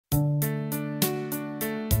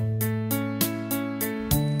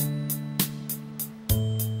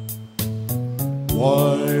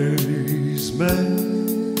Wise men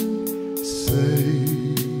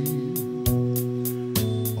say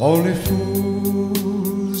only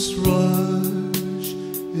fools rush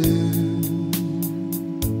in,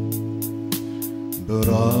 but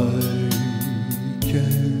I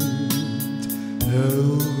can't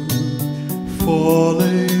help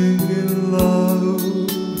falling in love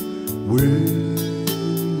with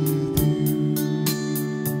you.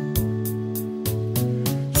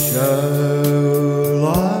 Shall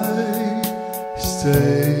I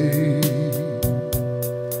stay?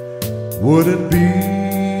 Would it be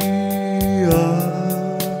a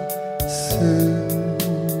sin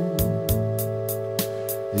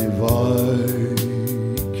if I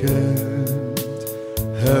can't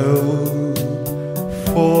help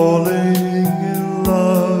falling in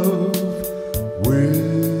love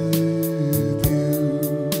with you?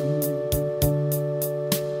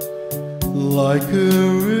 Like a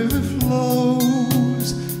river flows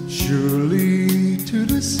surely to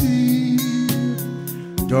the sea,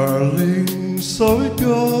 darling, so it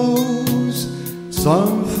goes.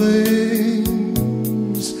 Some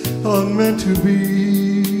things are meant to be.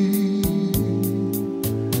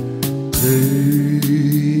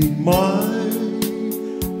 Take my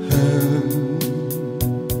hand,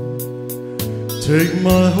 take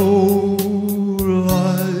my whole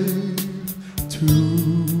life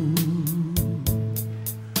too,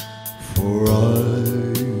 for I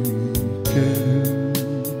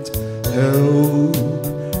can't help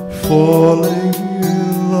falling in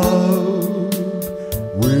love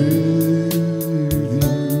with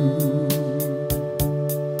you.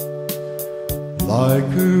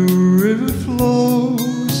 Like a river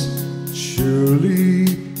flows surely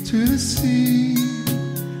to the sea,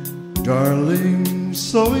 darling,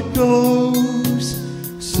 so it goes.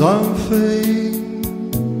 Some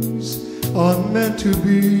things are meant to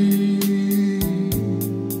be.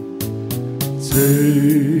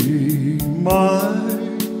 Take my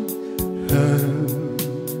hand,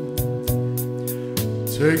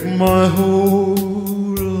 take my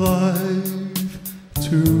whole life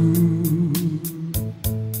too,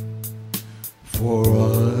 for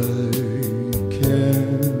I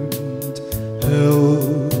can't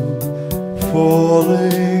help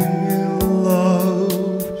falling in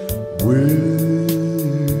love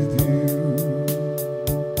with you,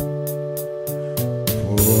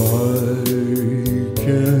 for I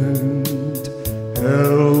can't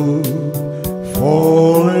help falling